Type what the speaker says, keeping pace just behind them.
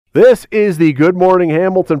This is the Good Morning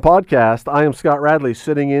Hamilton podcast. I am Scott Radley,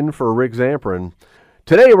 sitting in for Rick Zamperin.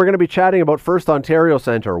 Today, we're going to be chatting about FirstOntario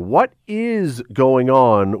Centre. What is going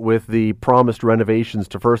on with the promised renovations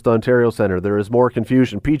to FirstOntario Centre? There is more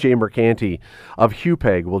confusion. PJ Mercanti of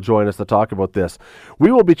HUPEG will join us to talk about this.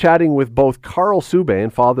 We will be chatting with both Karl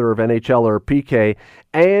Subban, father of NHLer PK,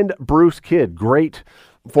 and Bruce Kidd, great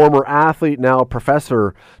former athlete, now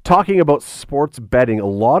professor, talking about sports betting. A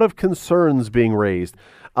lot of concerns being raised.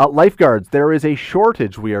 Lifeguards, there is a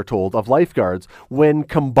shortage, we are told, of lifeguards when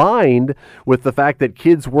combined with the fact that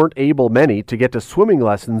kids weren't able, many, to get to swimming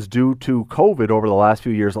lessons due to COVID over the last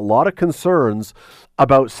few years. A lot of concerns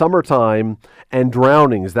about summertime and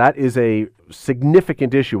drownings. That is a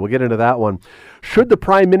significant issue. We'll get into that one. Should the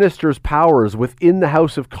Prime Minister's powers within the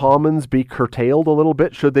House of Commons be curtailed a little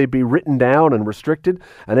bit? Should they be written down and restricted?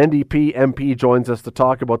 An NDP MP joins us to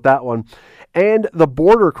talk about that one. And the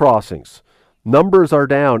border crossings. Numbers are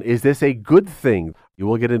down. Is this a good thing? You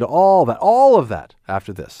will get into all of that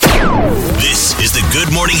after this. This is the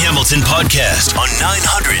Good Morning Hamilton podcast on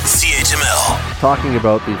 900 CHML. Talking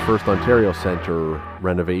about the FirstOntario Centre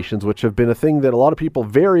renovations, which have been a thing that a lot of people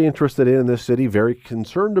very interested in this city, very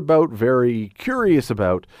concerned about, very curious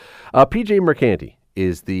about. PJ Mercanti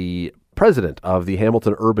is the president of the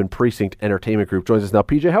Hamilton Urban Precinct Entertainment Group. Joins us now.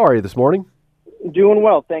 PJ, how are you this morning? Doing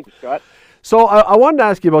well. Thank you, Scott. So I wanted to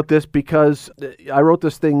ask you about this because I wrote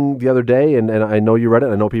this thing the other day, and I know you read it.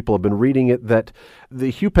 I know people have been reading it, that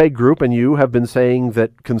the HUPEG group and you have been saying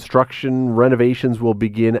that construction renovations will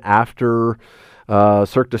begin after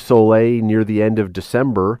Cirque du Soleil near the end of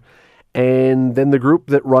December. And then the group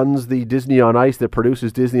that runs the Disney on Ice, that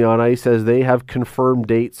produces Disney on Ice, says they have confirmed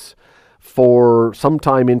dates for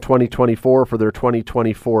sometime in 2024 for their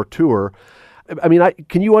 2024 tour. I mean,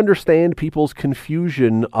 can you understand people's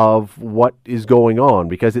confusion of what is going on?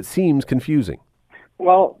 Because it seems confusing.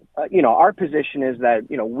 Well, our position is that,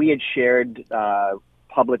 we had shared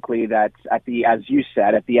publicly that as you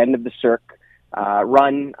said, at the end of the Cirque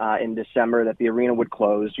run in December, that the arena would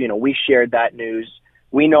close. We shared that news.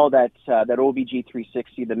 We know that OVG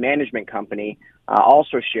 360, the management company,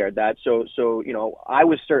 also shared that. So I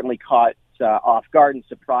was certainly caught off guard and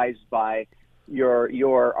surprised by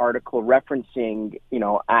your article referencing,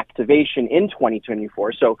 activation in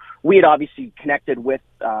 2024. So we had obviously connected with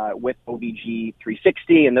OVG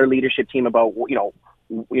 360 and their leadership team about,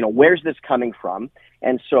 where's this coming from?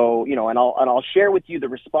 And so, and I'll share with you the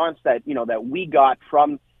response that we got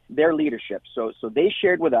from their leadership. So they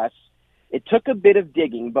shared with us. It took a bit of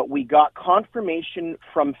digging, but we got confirmation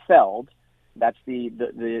from Feld, that's the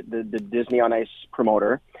Disney on Ice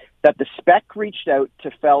promoter, that the spec reached out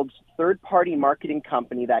to Feld's third-party marketing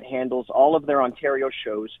company that handles all of their Ontario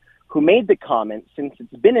shows, who made the comment, since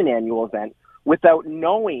it's been an annual event, without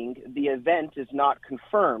knowing the event is not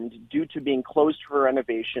confirmed due to being closed for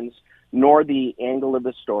renovations, nor the angle of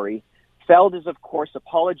the story. Feld is, of course,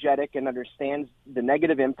 apologetic and understands the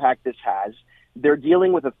negative impact this has. They're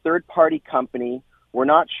dealing with a third-party company. We're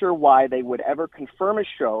not sure why they would ever confirm a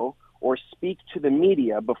show or speak to the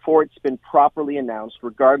media before it's been properly announced,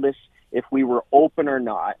 regardless if we were open or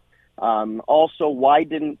not. Also, why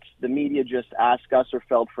didn't the media just ask us or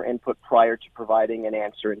Feld for input prior to providing an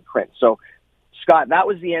answer in print? So, Scott, that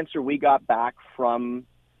was the answer we got back from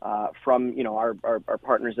our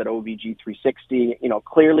partners at OVG 360.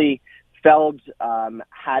 Clearly, Feld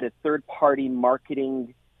had a third-party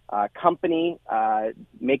marketing company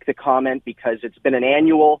make the comment because it's been an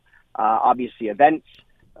annual, obviously, event.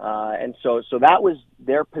 And so that was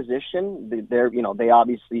their position. They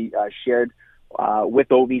obviously shared with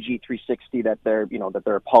OVG 360 that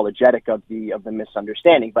they're apologetic of the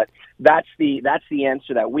misunderstanding. But that's the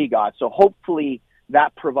answer that we got. So hopefully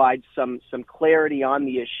that provides some clarity on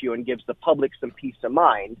the issue and gives the public some peace of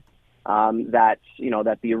mind that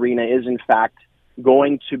the arena is in fact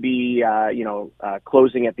going to be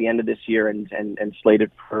closing at the end of this year and slated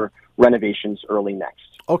for renovations early next.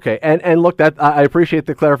 Okay, and look, that I appreciate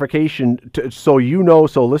the clarification. So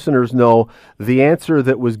listeners know, the answer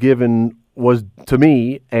that was given was to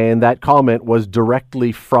me, and that comment was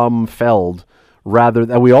directly from Feld, rather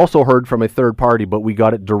than, we also heard from a third party, but we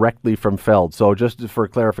got it directly from Feld. So just for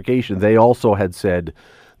clarification, they also had said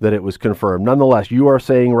that it was confirmed. Nonetheless, you are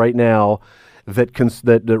saying right now that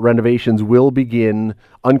the renovations will begin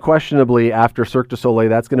unquestionably after Cirque du Soleil.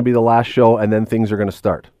 That's going to be the last show, and then things are going to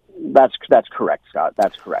start. That's correct, Scott.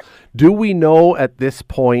 That's correct. Do we know at this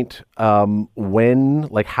point when,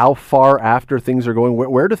 how far after things are going?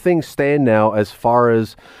 Where do things stand now as far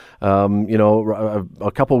as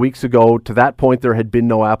A couple weeks ago, to that point, there had been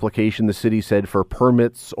no application, the city said, for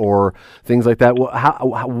permits or things like that.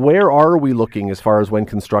 Where are we looking as far as when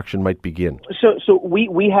construction might begin? So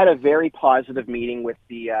we had a very positive meeting with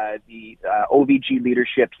the OVG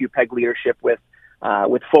leadership, HUPEG leadership, with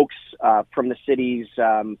folks from the city's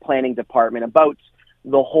planning department about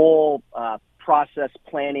the whole process,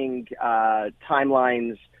 planning,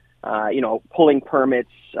 timelines, pulling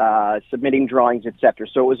permits, submitting drawings, etc.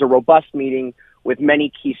 So it was a robust meeting with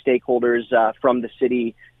many key stakeholders from the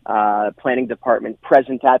city planning department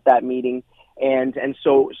present at that meeting. And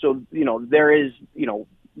so there is,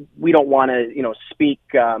 we don't want to, speak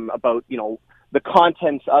about, the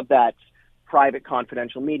contents of that private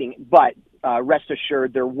confidential meeting, but rest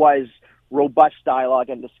assured there was robust dialogue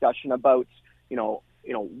and discussion about,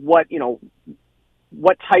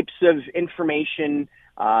 what types of information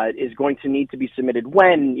is going to need to be submitted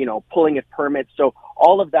when, pulling of permits. So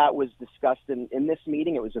all of that was discussed in this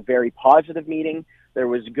meeting. It was a very positive meeting. There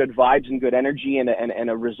was good vibes and good energy and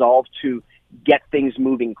a resolve to get things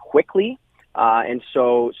moving quickly. And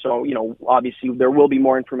so, obviously there will be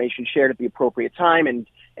more information shared at the appropriate time and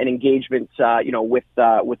engagement, with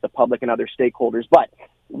the public and other stakeholders. But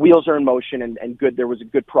wheels are in motion and good. There was a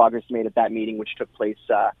good progress made at that meeting, which took place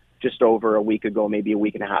just over a week ago, maybe a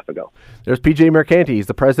week and a half ago. There's PJ Mercanti. He's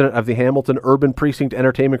the president of the Hamilton Urban Precinct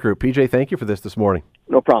Entertainment Group. PJ, thank you for this morning.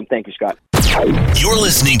 No problem. Thank you, Scott. You're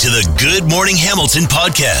listening to the Good Morning Hamilton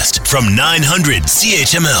podcast from 900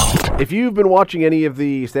 CHML. If you've been watching any of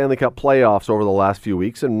the Stanley Cup playoffs over the last few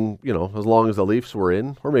weeks, and, as long as the Leafs were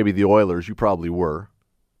in, or maybe the Oilers, you probably were.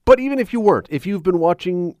 But even if you weren't, if you've been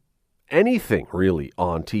watching anything really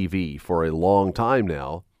on TV for a long time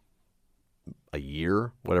now, a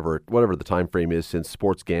year, whatever the time frame is since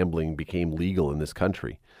sports gambling became legal in this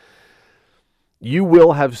country, you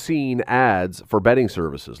will have seen ads for betting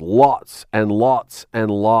services. Lots and lots and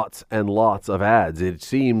lots and lots of ads. It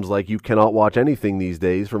seems like you cannot watch anything these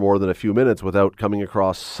days for more than a few minutes without coming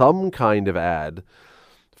across some kind of ad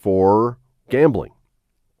for gambling.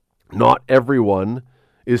 Not everyone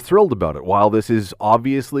is thrilled about it. While this is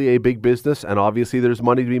obviously a big business and obviously there's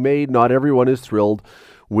money to be made, not everyone is thrilled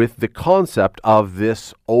with the concept of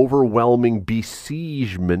this overwhelming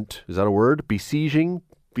besiegement. Is that a word? Besieging?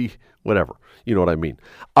 Whatever. You know what I mean.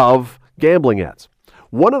 Of gambling ads.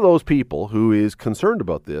 One of those people who is concerned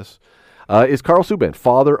about this is Karl Subban,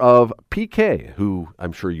 father of PK, who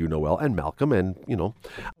I'm sure you know well, and Malcolm, and,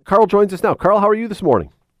 Karl joins us now. Karl, how are you this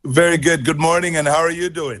morning? Very good. Good morning, and how are you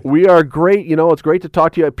doing? We are great. It's great to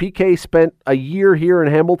talk to you. PK spent a year here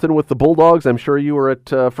in Hamilton with the Bulldogs. I'm sure you were at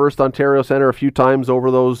FirstOntario Centre a few times over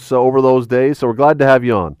those days, so we're glad to have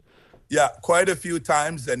you on. Yeah, quite a few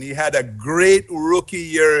times, and he had a great rookie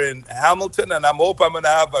year in Hamilton, and I hope I'm going to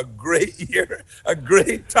have a great year, a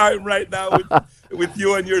great time right now with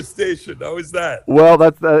you and your station. How is that? Well,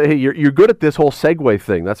 that's hey, you're good at this whole segue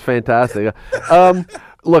thing. That's fantastic.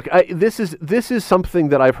 Look, this is something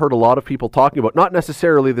that I've heard a lot of people talking about, not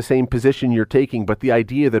necessarily the same position you're taking, but the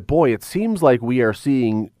idea that, boy, it seems like we are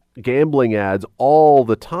seeing gambling ads all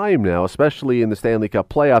the time now, especially in the Stanley Cup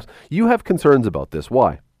playoffs. You have concerns about this.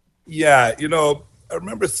 Why? Yeah, I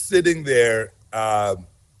remember sitting there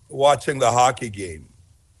watching the hockey game,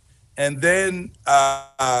 and then,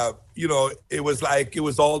 it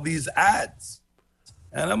was all these ads.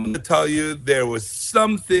 And I'm going to tell you, there was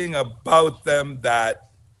something about them that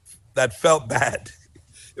felt bad.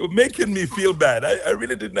 It was making me feel bad. I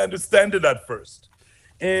really didn't understand it at first.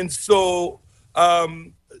 And so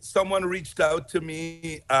someone reached out to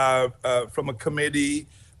me from a committee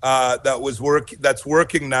that's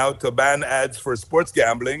working now to ban ads for sports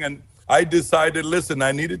gambling. And I decided, listen,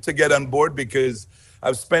 I needed to get on board because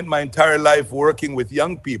I've spent my entire life working with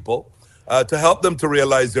young people to help them to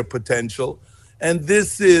realize their potential. And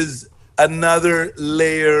this is another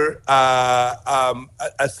layer,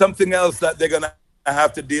 something else that they're going to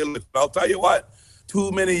have to deal with. I'll tell you what,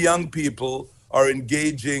 too many young people are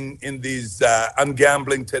engaging in these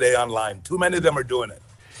gambling today online. Too many of them are doing it.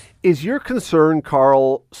 Is your concern,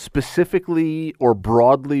 Karl, specifically or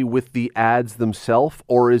broadly with the ads themselves,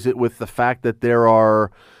 or is it with the fact that there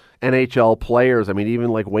are NHL players, I mean,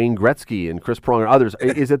 even like Wayne Gretzky and Chris Pronger and others,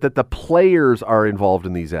 is it that the players are involved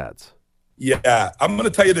in these ads? Yeah, I'm going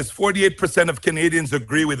to tell you this. 48% of Canadians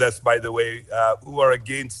agree with us, by the way, who are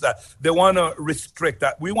against that. They want to restrict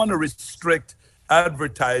that. We want to restrict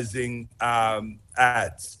advertising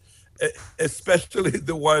ads, especially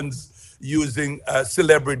the ones using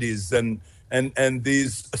celebrities and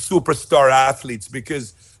these superstar athletes,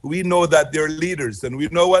 because we know that they're leaders, and we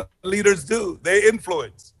know what leaders do. They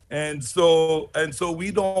influence. And so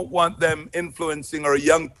we don't want them influencing our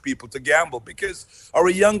young people to gamble, because our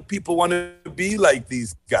young people want to be like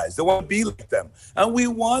these guys. They want to be like them. And we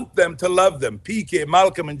want them to love them. PK,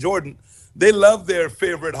 Malcolm, and Jordan, they love their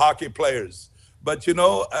favorite hockey players. But,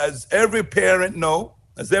 as every parent know,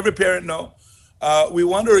 we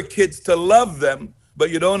want our kids to love them, but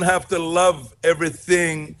you don't have to love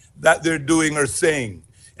everything that they're doing or saying.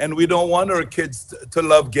 And we don't want our kids to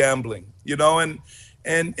love gambling,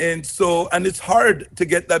 and it's hard to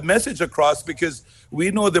get that message across, because we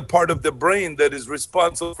know the part of the brain that is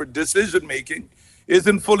responsible for decision making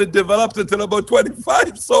isn't fully developed until about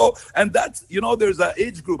 25. So, and that's, there's an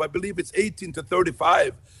age group, I believe it's 18 to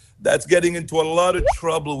 35, that's getting into a lot of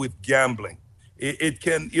trouble with gambling. It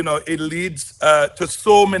can, it leads to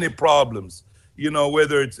so many problems,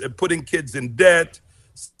 whether it's putting kids in debt,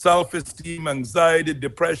 self-esteem, anxiety,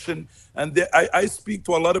 depression. And I speak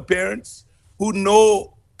to a lot of parents who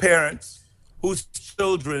know parents whose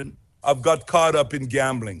children have got caught up in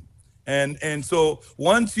gambling. And so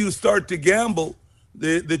once you start to gamble,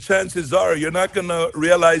 the chances are you're not going to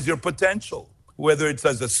realize your potential, whether it's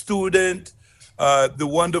as a student, the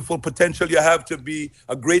wonderful potential you have to be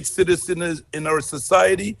a great citizen in our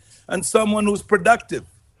society, and someone who's productive.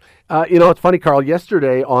 It's funny, Karl,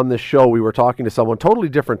 yesterday on the show, we were talking to someone, totally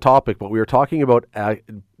different topic, but we were talking about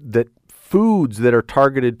that foods that are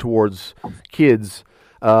targeted towards kids.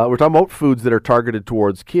 We're talking about foods that are targeted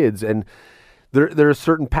towards kids, and there are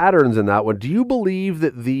certain patterns in that one. Do you believe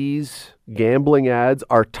that these gambling ads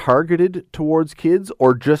are targeted towards kids,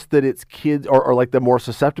 or just that it's kids, or like the more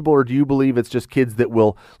susceptible, or do you believe it's just kids that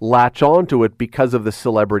will latch onto it because of the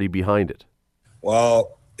celebrity behind it?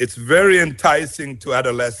 Well, it's very enticing to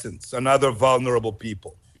adolescents and other vulnerable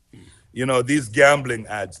people. These gambling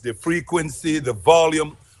ads, the frequency, the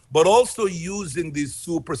volume, but also using these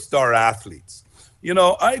superstar athletes.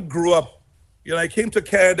 I grew up, I came to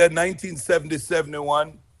Canada in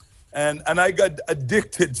 1970-71, and I got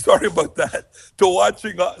addicted, sorry about that, to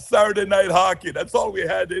watching Saturday night hockey. That's all we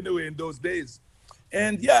had anyway in those days.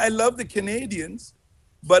 And yeah, I love the Canadians,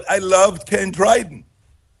 but I loved Ken Dryden.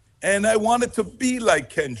 And I wanted to be like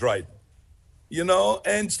Ken Dryden,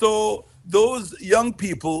 And so those young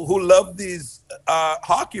people who love these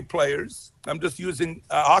hockey players, I'm just using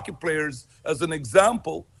hockey players as an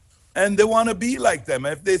example, and they want to be like them.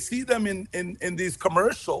 If they see them in these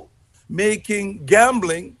commercials making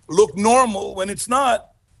gambling look normal when it's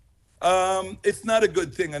not a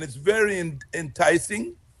good thing. And it's very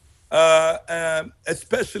enticing,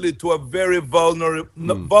 especially to a very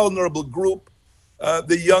vulnerable group,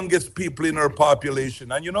 the youngest people in our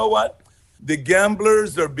population. And you know what? The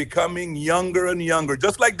gamblers are becoming younger and younger,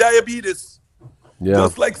 just like diabetes. Yeah.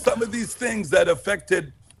 Just like some of these things that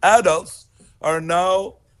affected adults are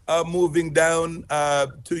now moving down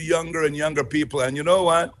to younger and younger people. And you know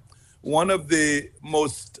what? One of the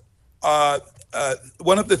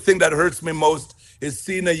things that hurts me most is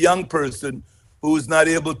seeing a young person who's not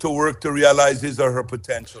able to work to realize his or her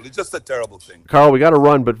potential. It's just a terrible thing. Karl, we got to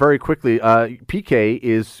run, but very quickly,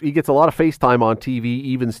 PK he gets a lot of FaceTime on TV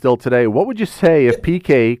even still today. What would you say if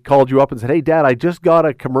PK called you up and said, "Hey, Dad, I just got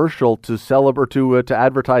a commercial to celebrate to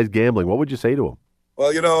advertise gambling"? What would you say to him?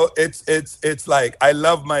 Well, it's like I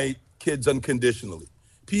love my kids unconditionally.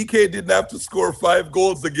 PK didn't have to score 5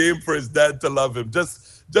 goals a game for his dad to love him.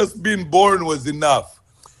 Just being born was enough.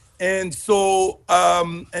 And so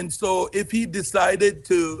if he decided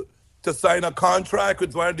to sign a contract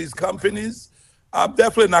with one of these companies, I'm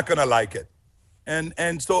definitely not going to like it.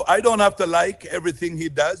 And so I don't have to like everything he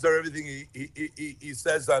does or everything he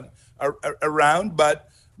says around, but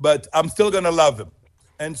I'm still going to love him.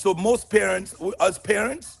 And so most parents, as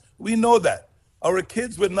parents, we know that our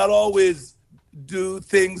kids would not always do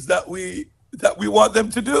things that we want them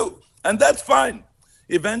to do, and that's fine.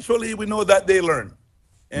 Eventually, we know that they learn.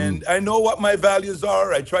 And I know what my values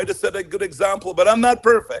are. I try to set a good example, but I'm not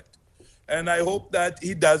perfect. And I hope that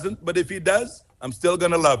he doesn't. But if he does, I'm still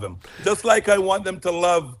going to love him. Just like I want them to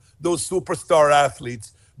love those superstar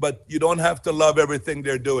athletes, but you don't have to love everything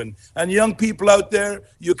they're doing. And young people out there,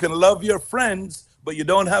 you can love your friends, but you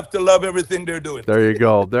don't have to love everything they're doing. There you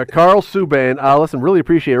go. There, Karl Subban. Listen, really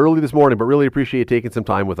appreciate it early this morning, but really appreciate you taking some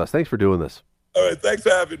time with us. Thanks for doing this. All right. Thanks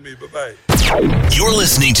for having me. Bye-bye. You're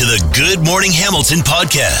listening to the Good Morning Hamilton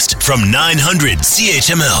podcast from 900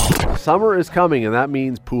 CHML. Summer is coming, and that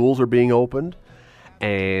means pools are being opened,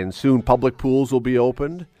 and soon public pools will be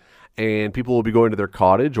opened, and people will be going to their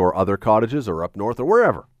cottage or other cottages or up north or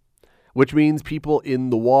wherever, which means people in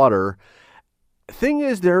the water. Thing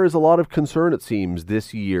is, there is a lot of concern, it seems,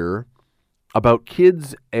 this year about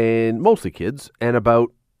kids, and mostly kids, and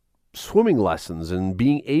about swimming lessons and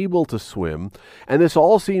being able to swim. And this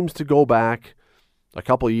all seems to go back a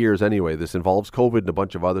couple of years anyway. This involves COVID and a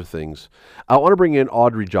bunch of other things. I want to bring in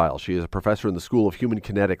Audrey Giles. She is a professor in the School of Human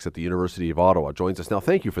Kinetics at the University of Ottawa. Joins us now.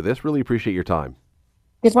 Thank you for this. Really appreciate your time.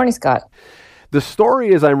 Good morning, Scott. The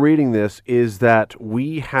story as I'm reading this is that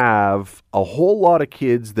we have a whole lot of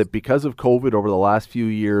kids that because of COVID over the last few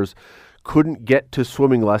years couldn't get to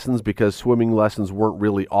swimming lessons because swimming lessons weren't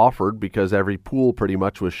really offered because every pool pretty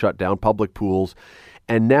much was shut down, public pools.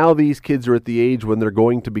 And now these kids are at the age when they're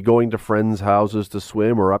going to be going to friends' houses to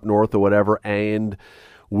swim or up north or whatever, and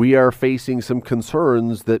we are facing some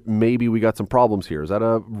concerns that maybe we got some problems here. Is that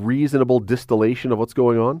a reasonable distillation of what's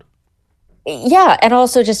going on? Yeah, and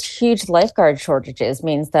also just huge lifeguard shortages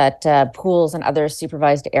means that pools and other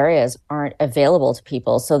supervised areas aren't available to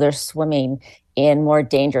people, so they're swimming in more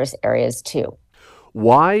dangerous areas too.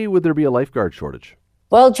 Why would there be a lifeguard shortage?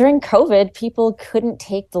 Well, during COVID, people couldn't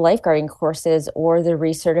take the lifeguarding courses or the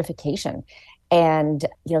recertification. And,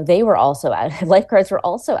 they were also out, lifeguards were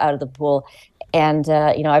also out of the pool. And,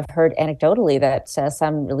 I've heard anecdotally that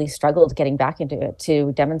some really struggled getting back into it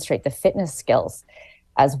to demonstrate the fitness skills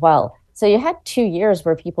as well. So you had 2 years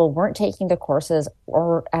where people weren't taking the courses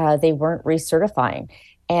or they weren't recertifying.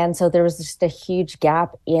 And so there was just a huge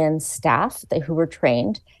gap in staff who were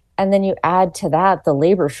trained. And then you add to that the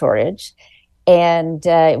labor shortage. And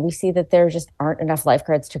we see that there just aren't enough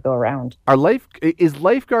lifeguards to go around. Is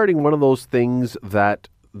lifeguarding one of those things that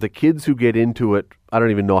the kids who get into it, I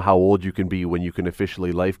don't even know how old you can be when you can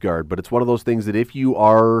officially lifeguard, but it's one of those things that if you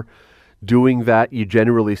are doing that, you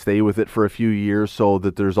generally stay with it for a few years so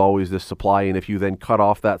that there's always this supply. And if you then cut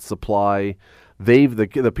off that supply,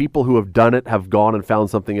 the people who have done it have gone and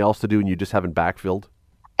found something else to do and you just haven't backfilled?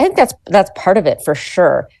 I think that's part of it for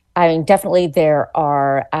sure. I mean, definitely there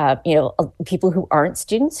are, people who aren't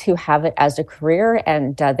students who have it as a career,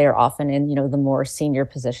 and they're often in, the more senior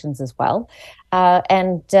positions as well.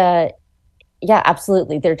 Yeah,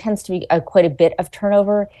 absolutely. There tends to be quite a bit of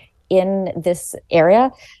turnover in this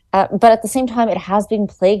area. But at the same time, it has been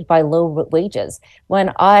plagued by low wages.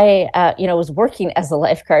 When I, was working as a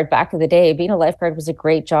lifeguard back in the day, being a lifeguard was a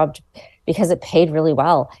great job because it paid really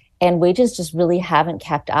well. And wages just really haven't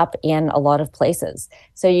kept up in a lot of places.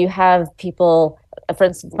 So you have people, for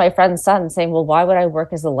instance, my friend's son saying, well, why would I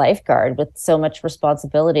work as a lifeguard with so much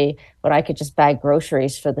responsibility when I could just bag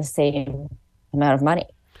groceries for the same amount of money?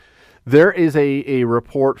 There is a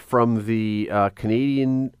report from the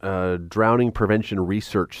Canadian Drowning Prevention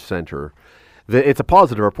Research Centre. It's a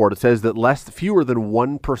positive report. It says that fewer than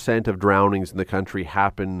 1% of drownings in the country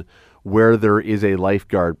happen where there is a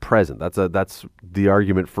lifeguard present. That's the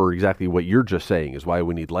argument for exactly what you're just saying is why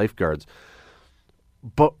we need lifeguards.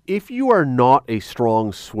 But if you are not a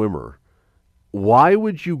strong swimmer, why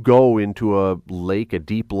would you go into a lake, a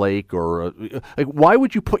deep lake, or why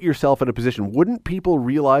would you put yourself in a position? Wouldn't people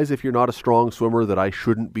realize if you're not a strong swimmer that I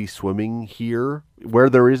shouldn't be swimming here where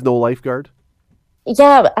there is no lifeguard?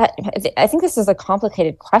 Yeah, I think this is a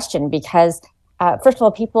complicated question because, first of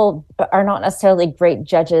all, people are not necessarily great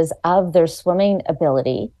judges of their swimming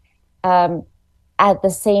ability. At the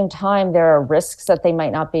same time, there are risks that they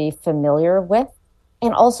might not be familiar with.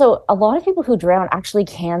 And also, a lot of people who drown actually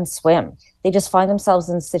can swim. They just find themselves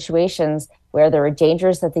in situations where there are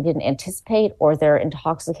dangers that they didn't anticipate, or they're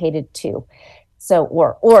intoxicated too. So,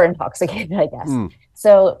 or intoxicated, I guess.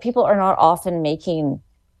 So people are not often making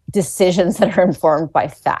decisions that are informed by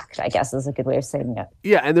fact, I guess is a good way of saying it.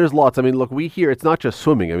 Yeah, and there's lots. I mean, look, we hear, it's not just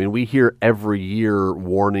swimming. I mean, we hear every year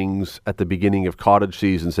warnings at the beginning of cottage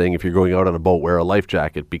season saying if you're going out on a boat, wear a life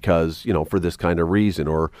jacket because, for this kind of reason,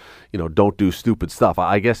 or, don't do stupid stuff.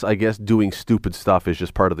 I guess doing stupid stuff is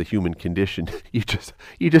just part of the human condition. You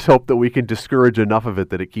just hope that we can discourage enough of it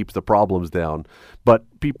that it keeps the problems down.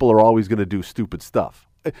 But people are always going to do stupid stuff.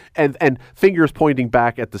 And fingers pointing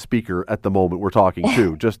back at the speaker at the moment we're talking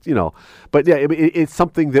to, but yeah, it's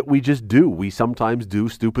something that we just do. We sometimes do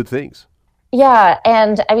stupid things. Yeah.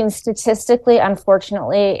 And I mean, statistically,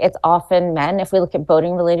 unfortunately, it's often men. If we look at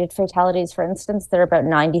boating related fatalities, for instance, they're about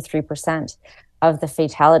 93% of the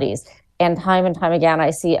fatalities. And time again,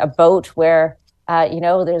 I see a boat where,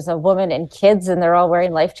 there's a woman and kids and they're all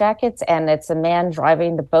wearing life jackets, and it's a man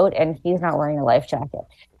driving the boat and he's not wearing a life jacket.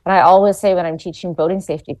 And I always say when I'm teaching boating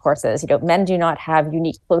safety courses, men do not have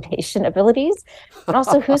unique flotation abilities. And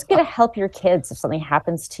also, who's going to help your kids if something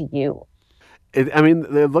happens to you?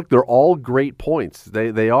 Look, they're all great points.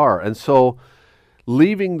 They are. And so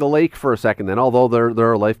Leaving the lake for a second then, although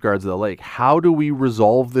there are lifeguards at the lake, how do we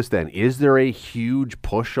resolve this then? Is there a huge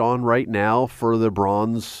push on right now for the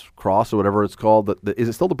Bronze Cross or whatever it's called? Is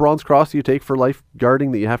it still the Bronze Cross you take for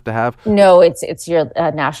lifeguarding that you have to have? No, it's your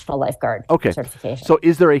national lifeguard certification. So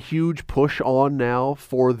is there a huge push on now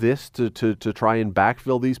for this to try and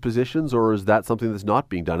backfill these positions, or is that something that's not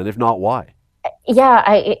being done? And if not, why? Yeah,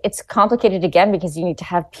 it's complicated again because you need to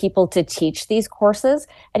have people to teach these courses,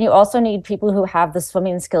 and you also need people who have the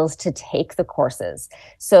swimming skills to take the courses.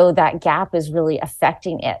 So that gap is really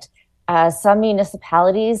affecting it. Some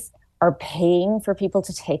municipalities are paying for people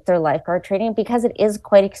to take their lifeguard training because it is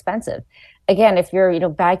quite expensive. Again, if you're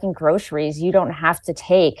bagging groceries, you don't have to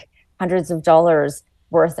take hundreds of dollars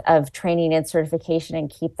worth of training and certification and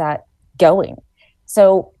keep that going.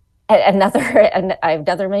 So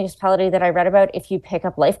another municipality that I read about, if you pick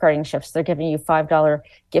up lifeguarding shifts, they're giving you $5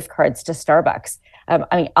 gift cards to Starbucks.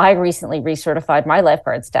 I recently recertified my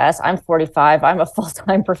lifeguard status. I'm 45. I'm a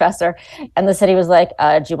full-time professor. And the city was like,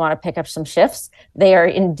 do you want to pick up some shifts? They are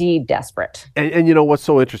indeed desperate. And you know what's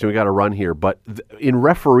so interesting? We got to run here. But in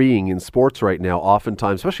refereeing in sports right now,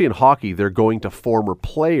 oftentimes, especially in hockey, they're going to former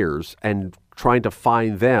players and trying to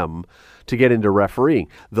find them to get into refereeing.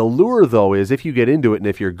 The lure, though, is if you get into it and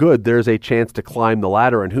if you're good, there's a chance to climb the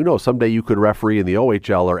ladder. And who knows, someday you could referee in the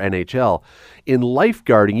OHL or NHL. In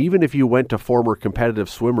lifeguarding, even if you went to former competitive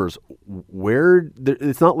swimmers,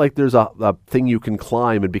 it's not like there's a thing you can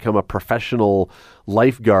climb and become a professional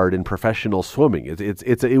lifeguard in professional swimming.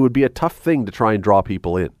 It would be a tough thing to try and draw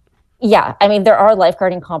people in. Yeah, there are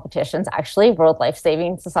lifeguarding competitions, actually, World Life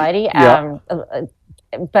Saving Society. Yeah.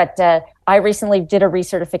 But I recently did a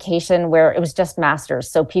recertification where it was just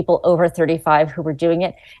masters, so people over 35 who were doing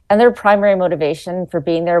it. And their primary motivation for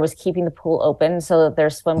being there was keeping the pool open so that their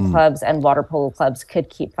swim clubs and water polo clubs could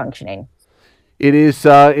keep functioning. It is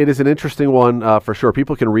an interesting one for sure.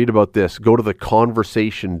 People can read about this. Go to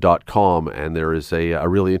theconversation.com, and there is a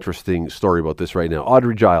really interesting story about this right now.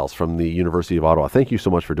 Audrey Giles from the University of Ottawa, thank you so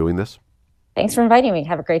much for doing this. Thanks for inviting me.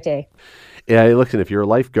 Have a great day. Yeah, listen, if you're a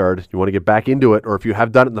lifeguard, you want to get back into it, or if you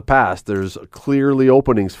have done it in the past, there's clearly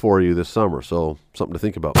openings for you this summer, so something to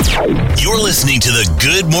think about. You're listening to the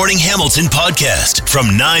Good Morning Hamilton podcast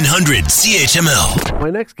from 900 CHML. My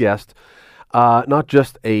next guest, not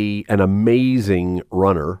just an amazing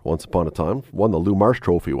runner once upon a time, won the Lou Marsh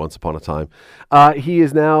Trophy once upon a time. He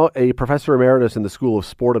is now a professor emeritus in the School of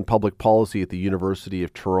Sport and Public Policy at the University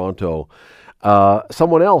of Toronto.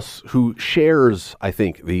 Someone else who shares, I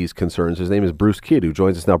think, these concerns. His name is Bruce Kidd, who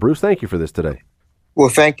joins us now. Bruce, thank you for this today. Well,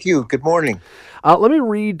 thank you. Good morning. Let me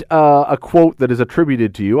read a quote that is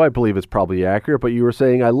attributed to you. I believe it's probably accurate, but you were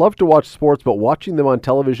saying, "I love to watch sports, but watching them on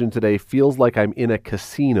television today feels like I'm in a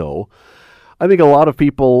casino." I think a lot of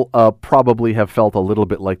people probably have felt a little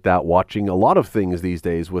bit like that watching a lot of things these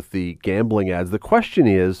days with the gambling ads. The question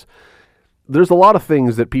is, there's a lot of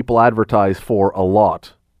things that people advertise for a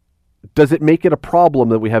lot. Does it make it a problem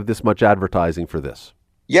that we have this much advertising for this?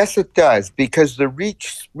 Yes, it does, because the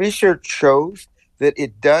research shows that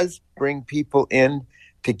it does bring people in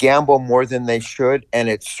to gamble more than they should, and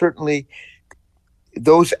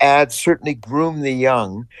those ads certainly groom the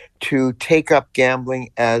young to take up gambling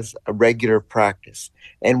as a regular practice.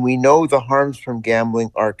 And we know the harms from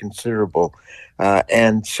gambling are considerable.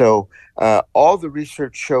 And so all the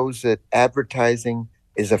research shows that advertising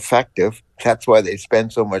is effective. That's why they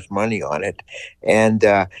spend so much money on it. And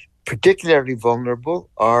particularly vulnerable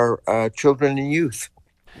are children and youth.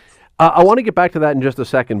 I want to get back to that in just a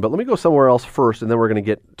second, but let me go somewhere else first, and then we're going to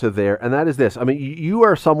get to there. And that is this. You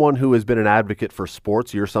are someone who has been an advocate for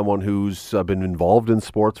sports. You're someone who's been involved in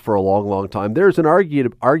sports for a long, long time. There's an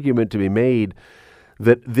argument to be made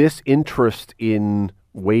that this interest in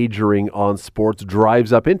wagering on sports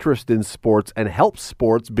drives up interest in sports and helps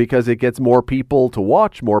sports because it gets more people to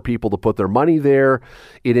watch, more people to put their money there.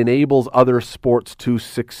 It enables other sports to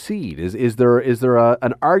succeed. Is there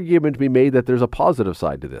an argument to be made that there's a positive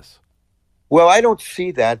side to this? Well, I don't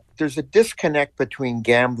see that. There's a disconnect between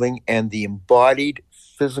gambling and the embodied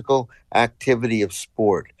physical activity of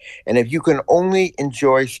sport. And if you can only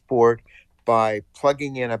enjoy sport by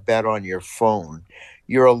plugging in a bet on your phone,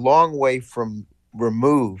 you're a long way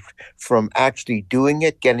removed from actually doing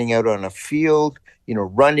it, getting out on a field,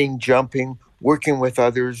 running, jumping, working with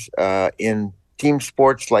others in team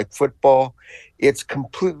sports like football. It's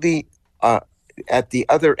completely at the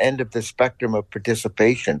other end of the spectrum of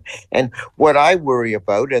participation. And what I worry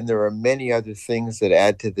about, and there are many other things that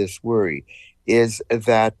add to this worry, is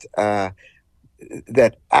that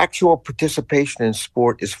that actual participation in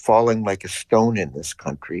sport is falling like a stone in this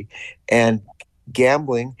country, and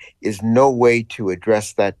gambling is no way to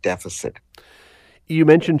address that deficit. You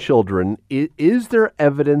mentioned children. Is there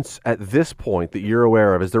evidence at this point that you're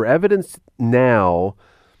aware of? Is there evidence now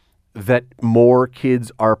that more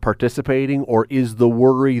kids are participating, or is the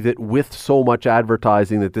worry that with so much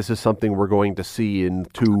advertising that this is something we're going to see in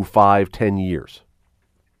 2, 5, 10 years?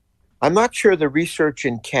 I'm not sure the research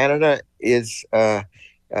in Canada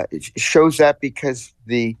shows that, because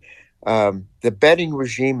the betting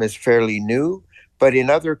regime is fairly new. But in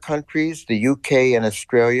other countries, the UK and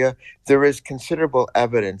Australia, there is considerable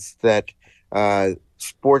evidence that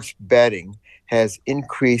sports betting has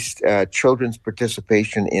increased children's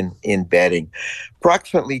participation in betting.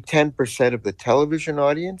 Approximately 10% of the television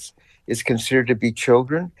audience is considered to be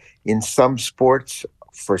children. In some sports,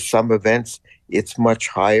 for some events, it's much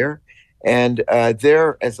higher. And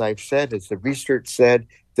they're, as I've said, as the research said,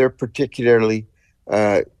 they're particularly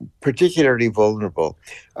vulnerable.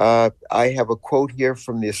 I have a quote here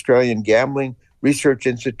from the Australian Gambling Research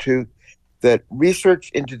Institute that research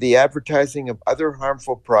into the advertising of other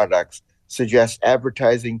harmful products suggests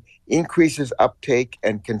advertising increases uptake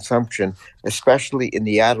and consumption, especially in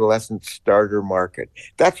the adolescent starter market.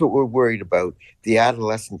 That's what we're worried about, the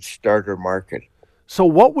adolescent starter market. So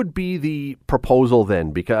what would be the proposal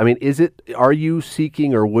then? Because, I mean, are you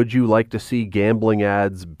seeking, or would you like to see gambling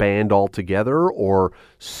ads banned altogether, or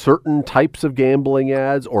certain types of gambling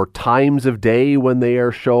ads, or times of day when they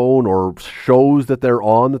are shown, or shows that they're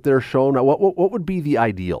on that they're shown? What would be the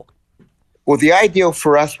ideal? Well, the ideal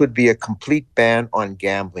for us would be a complete ban on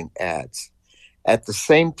gambling ads. At the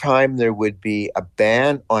same time, there would be a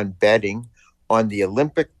ban on betting on the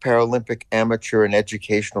Olympic, Paralympic, amateur, and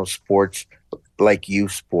educational sports like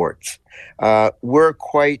youth sports. We're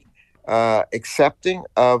quite accepting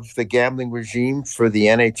of the gambling regime for the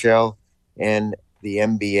NHL and the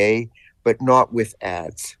NBA, but not with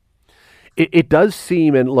ads. It does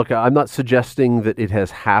seem, and look, I'm not suggesting that it has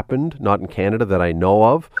happened, not in Canada that I know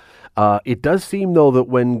of. It does seem, though, that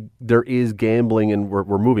when there is gambling, and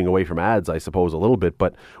we're moving away from ads, I suppose, a little bit,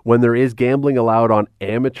 but when there is gambling allowed on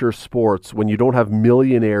amateur sports, when you don't have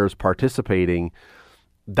millionaires participating,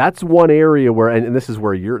 that's one area where, and this is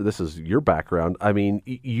where this is your background. I mean,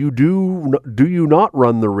 do you not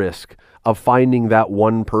run the risk of finding that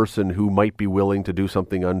one person who might be willing to do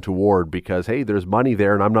something untoward because, hey, there's money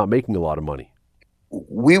there and I'm not making a lot of money?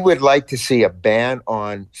 We would like to see a ban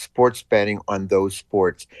on sports betting on those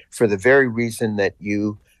sports for the very reason that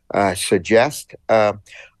you suggest.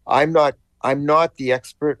 I'm not the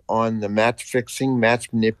expert on the match fixing,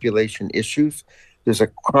 match manipulation issues. There's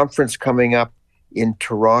a conference coming up in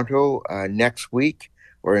Toronto next week,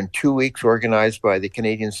 or in 2 weeks, organized by the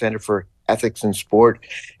Canadian Centre for Ethics in Sport.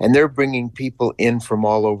 And they're bringing people in from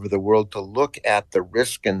all over the world to look at the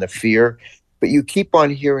risk and the fear. But you keep on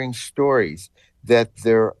hearing stories that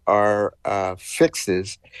there are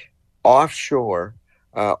fixes offshore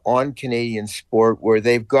on Canadian sport where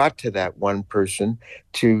they've got to that one person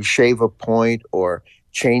to shave a point or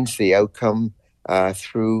change the outcome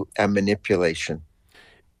through a manipulation.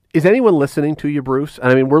 Is anyone listening to you, Bruce?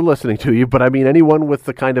 I mean, we're listening to you, but I mean, anyone with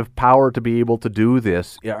the kind of power to be able to do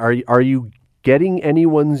this, are you getting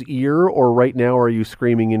anyone's ear, or right now are you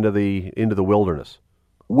screaming into the wilderness?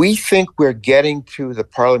 We think we're getting to the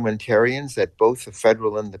parliamentarians at both the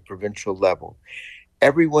federal and the provincial level.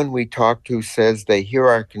 Everyone we talk to says they hear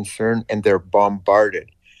our concern and they're bombarded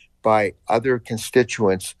by other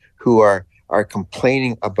constituents who are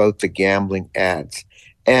complaining about the gambling ads.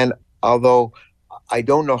 And although I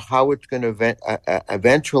don't know how it's going to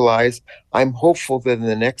eventualize, I'm hopeful that in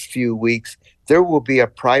the next few weeks, there will be a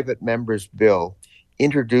private member's bill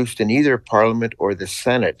introduced in either Parliament or the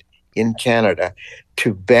Senate in Canada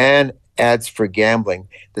to ban ads for gambling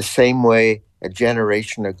the same way a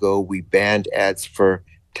generation ago we banned ads for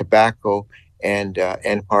tobacco and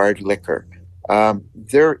hard liquor.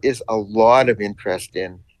 There is a lot of interest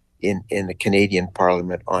in the Canadian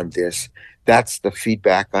Parliament on this. That's the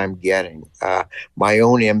feedback I'm getting. My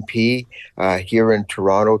own MP here in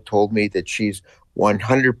Toronto told me that she's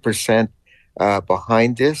 100%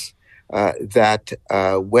 behind this, that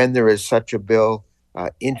when there is such a bill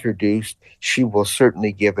introduced, she will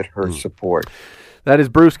certainly give it her support. That is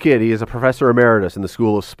Bruce Kidd. He is a professor emeritus in the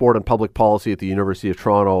School of Sport and Public Policy at the University of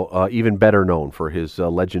Toronto, even better known for his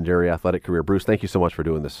legendary athletic career. Bruce, thank you so much for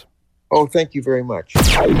doing this. Oh, thank you very much.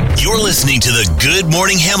 You're listening to the Good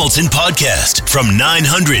Morning Hamilton podcast from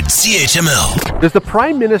 900 CHML. Does the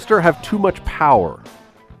Prime Minister have too much power?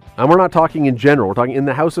 And we're not talking in general. We're talking in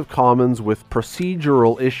the House of Commons with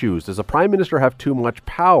procedural issues. Does the Prime Minister have too much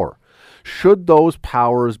power? Should those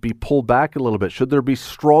powers be pulled back a little bit? Should there be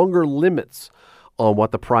stronger limits on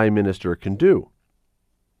what the Prime Minister can do?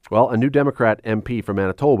 Well, a new Democrat MP from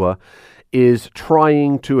Manitoba is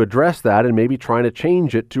trying to address that and maybe trying to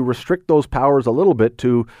change it to restrict those powers a little bit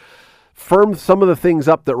to firm some of the things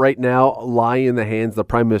up that right now lie in the hands of the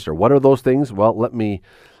Prime Minister. What are those things? Well, let me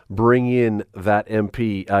bring in that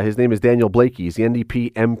MP. His name is Daniel Blaikie. He's the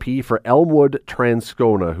NDP MP for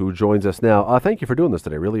Elmwood-Transcona, who joins us now. Thank you for doing this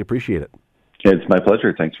today. Really appreciate it. It's my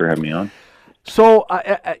pleasure. Thanks for having me on. So,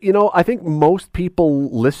 I think most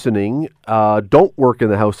people listening don't work in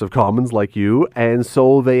the House of Commons like you, and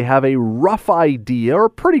so they have a rough idea or a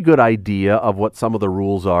pretty good idea of what some of the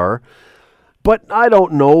rules are. But I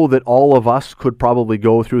don't know that all of us could probably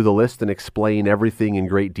go through the list and explain everything in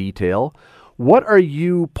great detail. What are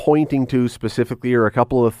you pointing to specifically, or a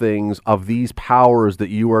couple of things of these powers that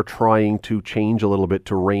you are trying to change a little bit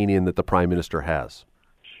to rein in that the Prime Minister has?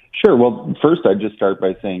 Sure. Well, first, I'd just start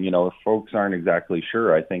by saying, if folks aren't exactly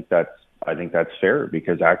sure, I think that's fair,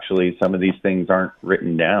 because actually some of these things aren't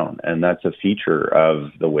written down, and that's a feature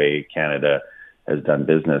of the way Canada has done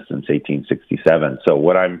business since 1867. So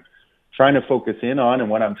what I'm trying to focus in on and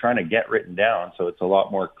what I'm trying to get written down, so it's a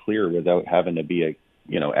lot more clear without having to be a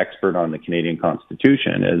expert on the Canadian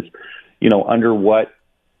Constitution, is under what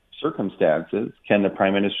circumstances can the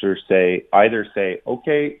Prime Minister either say,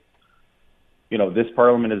 okay, this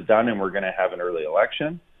Parliament is done and we're going to have an early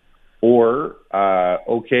election, or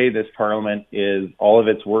okay, this Parliament all of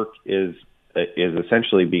its work is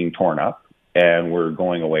essentially being torn up and we're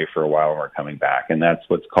going away for a while and we're coming back, and that's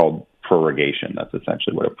what's called prorogation. That's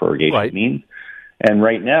essentially what a prorogation means. And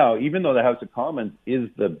right now, even though the House of Commons is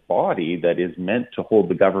the body that is meant to hold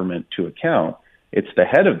the government to account, it's the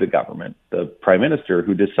head of the government, the Prime Minister,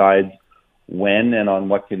 who decides when and on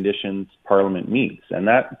what conditions Parliament meets. And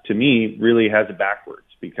that, to me, really has it backwards,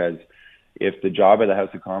 because if the job of the House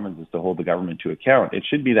of Commons is to hold the government to account, it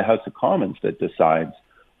should be the House of Commons that decides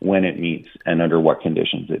when it meets and under what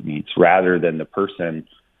conditions it meets, rather than the person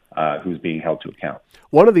who's being held to account.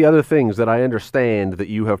 One of the other things that I understand that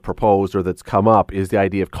you have proposed or that's come up is the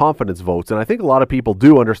idea of confidence votes. And I think a lot of people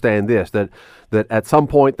do understand this, that at some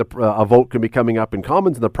point a vote can be coming up in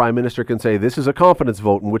Commons and the Prime Minister can say this is a confidence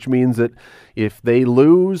vote, which means that if they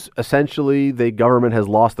lose, essentially the government has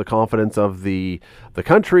lost the confidence of the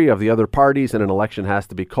country, of the other parties, and an election has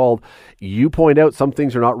to be called. You point out some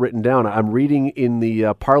things are not written down. I'm reading in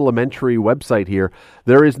the parliamentary website here,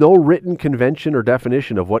 there is no written convention or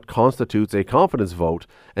definition of what constitutes a confidence vote,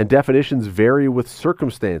 and definitions vary with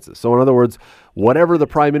circumstances. So in other words, whatever the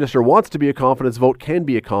Prime Minister wants to be a confidence vote can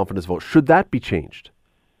be a confidence vote. Should that be changed?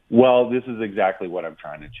 Well, this is exactly what I'm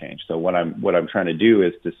trying to change. So what I'm trying to do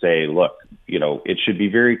is to say, look, it should be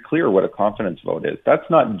very clear what a confidence vote is. That's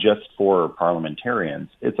not just for parliamentarians.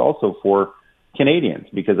 It's also for Canadians,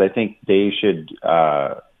 because I think they should,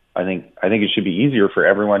 I think it should be easier for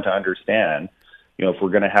everyone to understand, if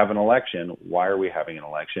we're going to have an election, why are we having an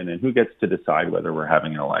election, and who gets to decide whether we're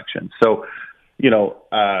having an election. So,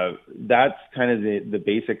 that's kind of the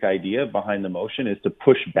basic idea behind the motion, is to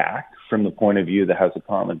push back from the point of view of the House of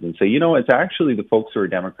Commons and say, it's actually the folks who are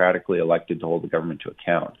democratically elected to hold the government to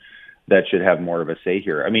account that should have more of a say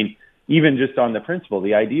here. I mean, even just on the principle,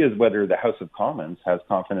 the idea is whether the House of Commons has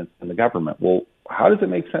confidence in the government. Well, how does it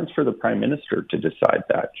make sense for the Prime Minister to decide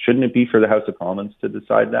that? Shouldn't it be for the House of Commons to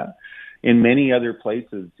decide that? In many other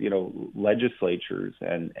places, legislatures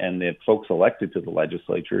and the folks elected to the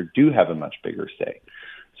legislature do have a much bigger say.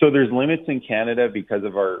 So there's limits in Canada because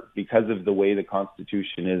of the way the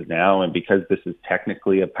Constitution is now, and because this is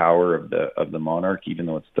technically a power of the monarch, even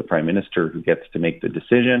though it's the Prime Minister who gets to make the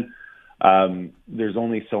decision. There's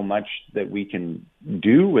only so much that we can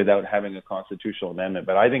do without having a constitutional amendment,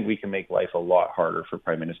 but I think we can make life a lot harder for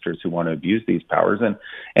prime ministers who want to abuse these powers,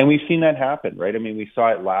 and we've seen that happen, right? I mean, we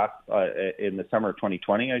saw it last in the summer of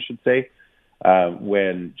 2020, I should say,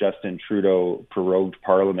 when Justin Trudeau prorogued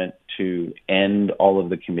Parliament to end all of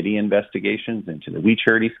the committee investigations into the We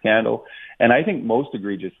Charity scandal. And I think most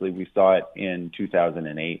egregiously, we saw it in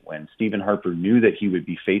 2008 when Stephen Harper knew that he would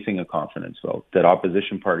be facing a confidence vote, that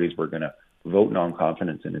opposition parties were going to vote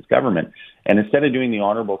non-confidence in his government. And instead of doing the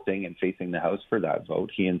honorable thing and facing the House for that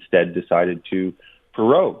vote, he instead decided to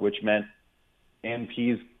prorogue, which meant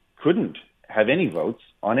MPs couldn't have any votes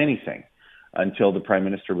on anything until the Prime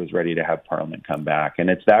Minister was ready to have Parliament come back. And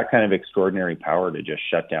it's that kind of extraordinary power to just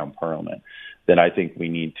shut down Parliament that I think we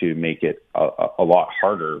need to make it a lot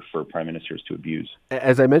harder for Prime Ministers to abuse.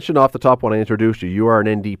 As I mentioned off the top when I introduced you, you are an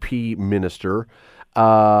NDP minister,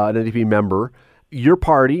 an NDP member. Your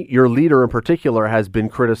party, your leader in particular, has been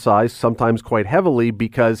criticized, sometimes quite heavily,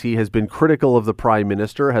 because he has been critical of the Prime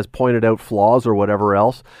Minister, has pointed out flaws or whatever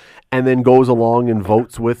else, and then goes along and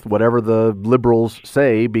votes with whatever the Liberals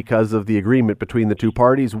say because of the agreement between the two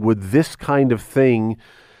parties. Would this kind of thing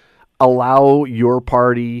allow your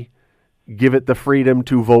party, give it the freedom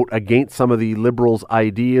to vote against some of the Liberals'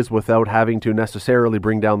 ideas without having to necessarily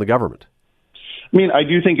bring down the government? I mean, I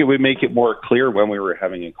do think it would make it more clear when we were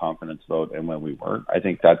having a confidence vote and when we weren't. I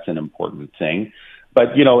think that's an important thing.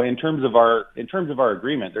 But, you know, in terms of our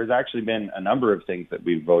agreement, there's actually been a number of things that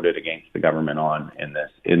we've voted against the government on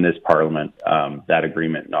in this Parliament, that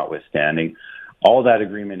agreement notwithstanding. All that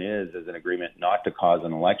agreement is an agreement not to cause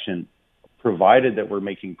an election, provided that we're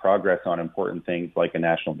making progress on important things like a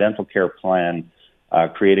national dental care plan,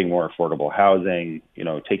 creating more affordable housing, you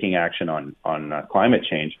know, taking action on climate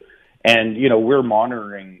change. And, you know, we're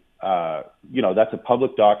monitoring, you know, that's a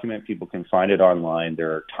public document. People can find it online.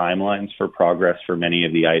 There are timelines for progress for many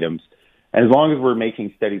of the items. And as long as we're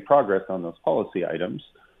making steady progress on those policy items,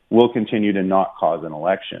 we'll continue to not cause an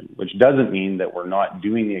election, which doesn't mean that we're not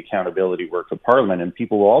doing the accountability work of Parliament. And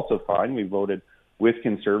people will also find we voted with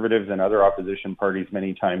Conservatives and other opposition parties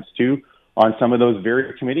many times too on some of those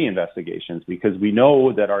very committee investigations, because we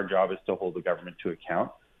know that our job is to hold the government to account.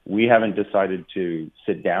 We haven't decided to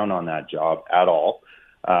sit down on that job at all.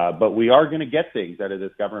 But we are going to get things out of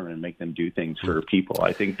this government and make them do things for people.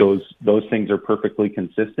 I think those things are perfectly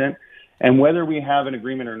consistent. And whether we have an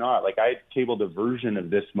agreement or not, like I tabled a version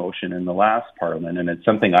of this motion in the last Parliament, and it's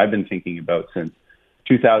something I've been thinking about since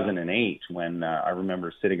 2008, when I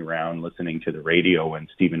remember sitting around listening to the radio when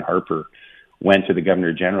Stephen Harper went to the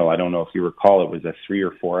Governor General. I don't know if you recall, it was a 3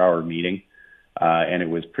 or 4 hour meeting, and it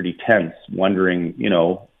was pretty tense, wondering, you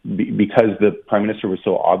know, because the Prime Minister was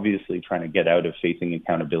so obviously trying to get out of facing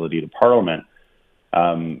accountability to Parliament,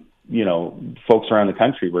 you know, folks around the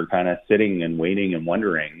country were kind of sitting and waiting and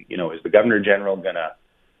wondering, you know, is the Governor General going to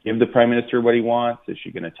give the Prime Minister what he wants? Is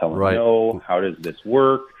she going to tell him no? How does this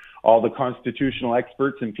work? All the constitutional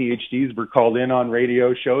experts and PhDs were called in on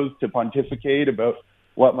radio shows to pontificate about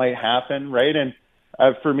what might happen, right? And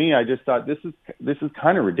for me, I just thought this is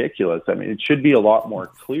kind of ridiculous. I mean, it should be a lot more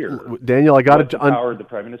clear. Daniel, I got to power the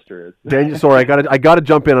Prime Minister is. Daniel, sorry, I got to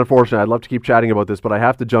jump in. Unfortunately, I'd love to keep chatting about this, but I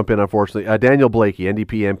have to jump in. Unfortunately, Daniel Blaikie,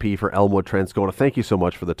 NDP MP for Elmwood-Transcona. Thank you so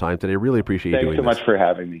much for the time today. Really appreciate you doing this. Thanks so much for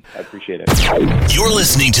having me. I appreciate it. You're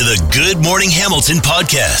listening to the Good Morning Hamilton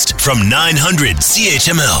podcast from 900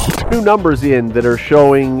 CHML. New numbers in that are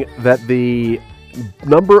showing that the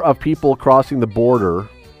number of people crossing the border,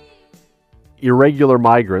 irregular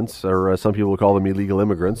migrants, or some people call them illegal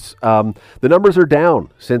immigrants, the numbers are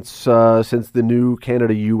down since the new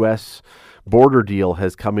Canada-U.S. border deal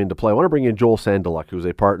has come into play. I want to bring in Joel Sandaluk, who's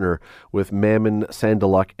a partner with Mamann,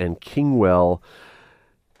 Sandaluk, and Kingwell.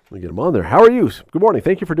 Let me get him on there. How are you? Good morning.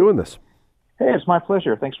 Thank you for doing this. Hey, it's my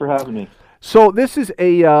pleasure. Thanks for having me. So this is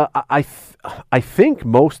I think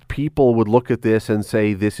most people would look at this and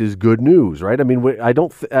say this is good news, right? I mean, I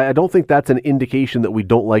don't think that's an indication that we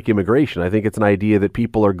don't like immigration. I think it's an idea that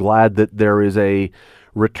people are glad that there is a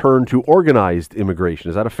return to organized immigration.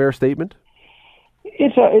 Is that a fair statement?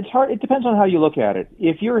 It's hard. It depends on how you look at it.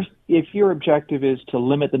 If your objective is to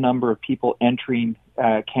limit the number of people entering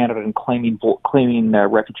Canada and claiming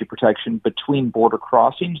refugee protection between border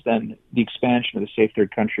crossings, then the expansion of the Safe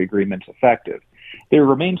Third Country Agreement is effective. There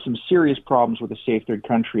remain some serious problems with the Safe Third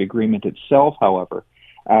Country Agreement itself, however.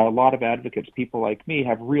 A lot of advocates, people like me,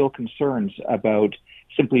 have real concerns about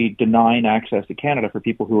simply denying access to Canada for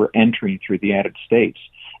people who are entering through the United States.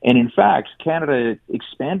 And in fact, Canada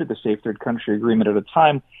expanded the Safe Third Country Agreement at a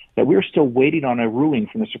time that we're still waiting on a ruling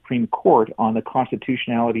from the Supreme Court on the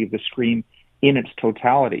constitutionality of the scheme in its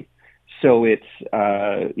totality. So it's,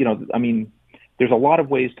 there's a lot of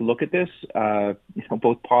ways to look at this,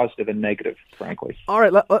 both positive and negative, frankly. All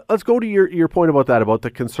right, let's go to your point about that, about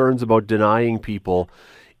the concerns about denying people.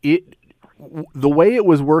 The way it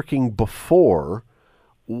was working before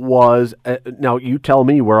was, now you tell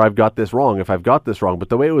me where I've got this wrong, if I've got this wrong, but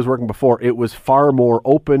the way it was working before, it was far more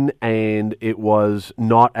open and it was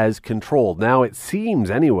not as controlled. Now it seems,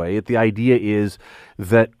 anyway, the idea is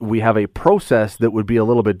that we have a process that would be a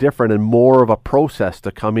little bit different and more of a process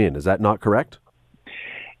to come in. Is that not correct?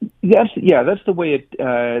 That's the way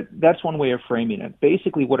that's one way of framing it.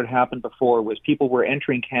 Basically, what had happened before was people were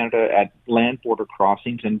entering Canada at land border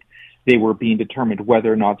crossings and they were being determined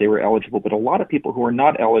whether or not they were eligible. But a lot of people who are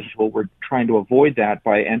not eligible were trying to avoid that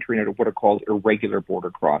by entering at what are called irregular border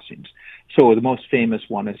crossings. So the most famous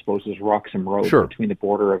one, I suppose, is Roxham Road between the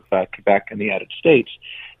border of Quebec and the United States.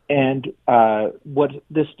 And what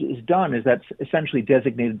this has done is that's essentially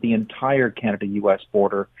designated the entire Canada-U.S.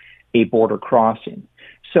 border a border crossing.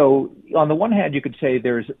 So on the one hand, you could say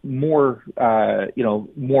there's more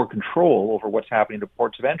control over what's happening at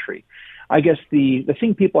ports of entry. I guess the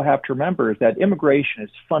thing people have to remember is that immigration is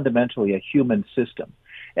fundamentally a human system.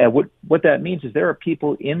 What that means is there are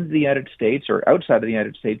people in the United States or outside of the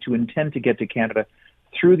United States who intend to get to Canada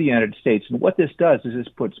through the United States. And what this does is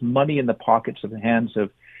this puts money in the pockets of the hands of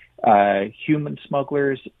human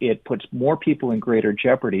smugglers. It puts more people in greater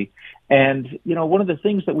jeopardy. And, one of the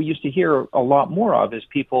things that we used to hear a lot more of is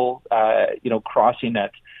people, crossing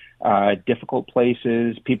at difficult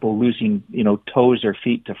places, people losing, toes or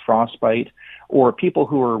feet to frostbite, or people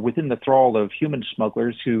who are within the thrall of human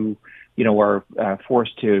smugglers who, are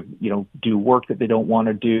forced to, do work that they don't want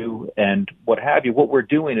to do and what have you. What we're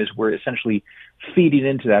doing is we're essentially feeding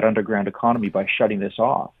into that underground economy by shutting this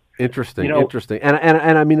off. Interesting.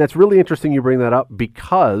 And I mean, that's really interesting you bring that up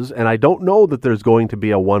because, and I don't know that there's going to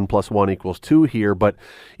be a 1 + 1 = 2 here, but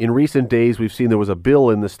in recent days, we've seen there was a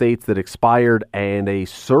bill in the States that expired and a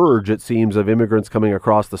surge, it seems, of immigrants coming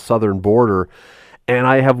across the southern border. And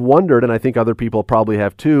I have wondered, and I think other people probably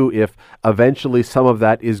have too, if eventually some of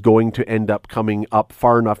that is going to end up coming up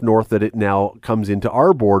far enough north that it now comes into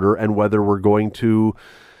our border, and whether we're going to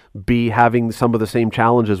be having some of the same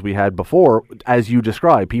challenges we had before, as you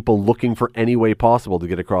described, people looking for any way possible to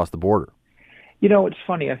get across the border. It's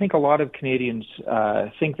funny. I think a lot of Canadians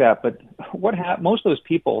think that, but most of those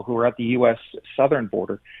people who are at the U.S. southern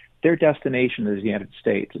border, their destination is the United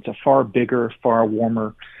States. It's a far bigger, far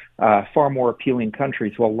warmer, far more appealing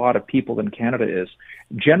country to a lot of people than Canada is.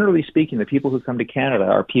 Generally speaking, the people who come to Canada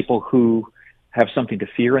are people who have something to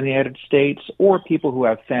fear in the United States, or people who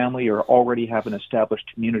have family or already have an established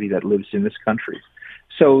community that lives in this country.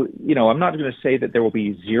 So, I'm not going to say that there will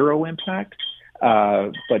be zero impact,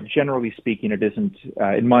 but generally speaking, it isn't,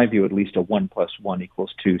 in my view, at least a 1 + 1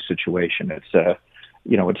 = 2 situation. It's,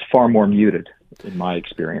 it's far more muted in my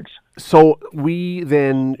experience. So we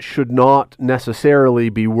then should not necessarily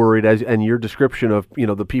be worried, and your description of,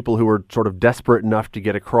 the people who are sort of desperate enough to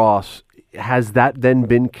get across, has that then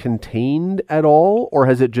been contained at all, or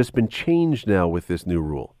has it just been changed now with this new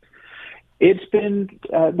rule? It's been,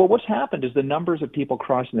 what's happened is the numbers of people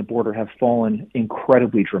crossing the border have fallen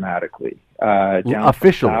incredibly dramatically. Down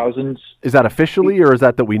officially? Thousands. Is that officially, or is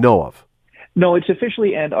that we know of? No, it's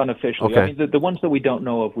officially and unofficially. Okay. I mean, the ones that we don't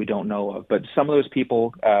know of, we don't know of. But some of those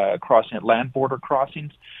people crossing at land border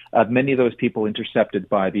crossings, many of those people intercepted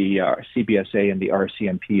by the CBSA and the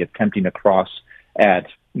RCMP attempting to cross at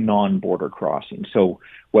non-border crossings. So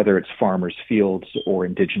whether it's farmers' fields or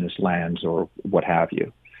indigenous lands or what have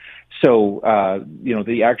you. So,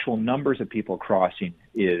 the actual numbers of people crossing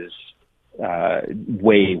is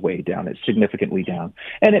way, way down. It's significantly down.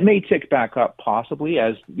 And it may tick back up possibly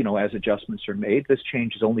as adjustments are made. This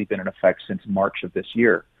change has only been in effect since March of this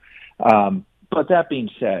year. But that being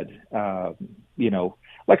said,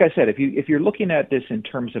 like I said, if you're looking at this in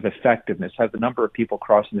terms of effectiveness, has the number of people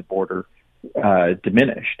crossing the border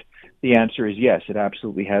diminished? The answer is yes, it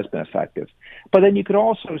absolutely has been effective. But then you could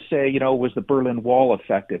also say, was the Berlin Wall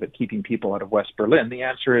effective at keeping people out of West Berlin? The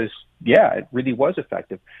answer is, yeah, it really was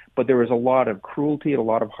effective. But there was a lot of cruelty and a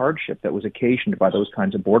lot of hardship that was occasioned by those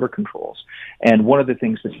kinds of border controls. And one of the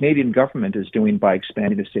things the Canadian government is doing by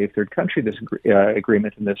expanding the Safe Third Country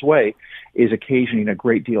agreement in this way is occasioning a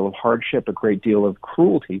great deal of hardship, a great deal of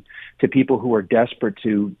cruelty to people who are desperate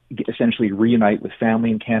to essentially reunite with family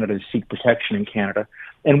in Canada, seek protection in Canada.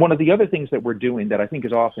 And one of the other things that we're doing that I think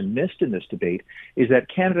is often missed in this debate is that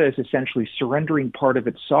Canada is essentially surrendering part of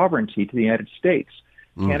its sovereignty to the United States.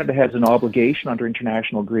 Canada has an obligation under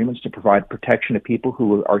international agreements to provide protection to people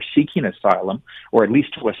who are seeking asylum, or at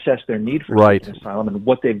least to assess their need for seeking asylum. And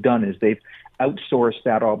what they've done is they've outsourced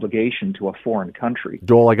that obligation to a foreign country.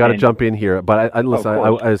 Joel, I got to jump in here, but I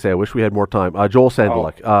wish we had more time. Joel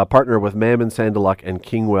Sandaluk, partner with Mamann, Sandaluk, and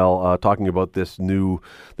Kingwell, talking about the new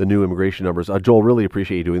immigration numbers. Joel, really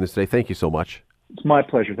appreciate you doing this today. Thank you so much. It's my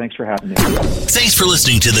pleasure. Thanks for having me. Thanks for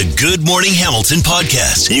listening to the Good Morning Hamilton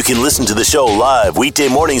podcast. You can listen to the show live weekday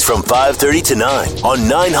mornings from 5:30 to 9 on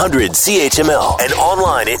 900 CHML and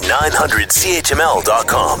online at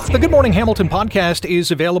 900CHML.com. The Good Morning Hamilton podcast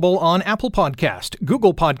is available on Apple Podcast,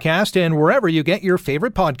 Google Podcast, and wherever you get your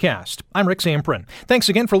favorite podcast. I'm Rick Zamprin. Thanks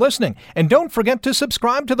again for listening. And don't forget to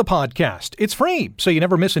subscribe to the podcast. It's free, so you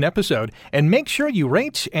never miss an episode. And make sure you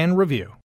rate and review.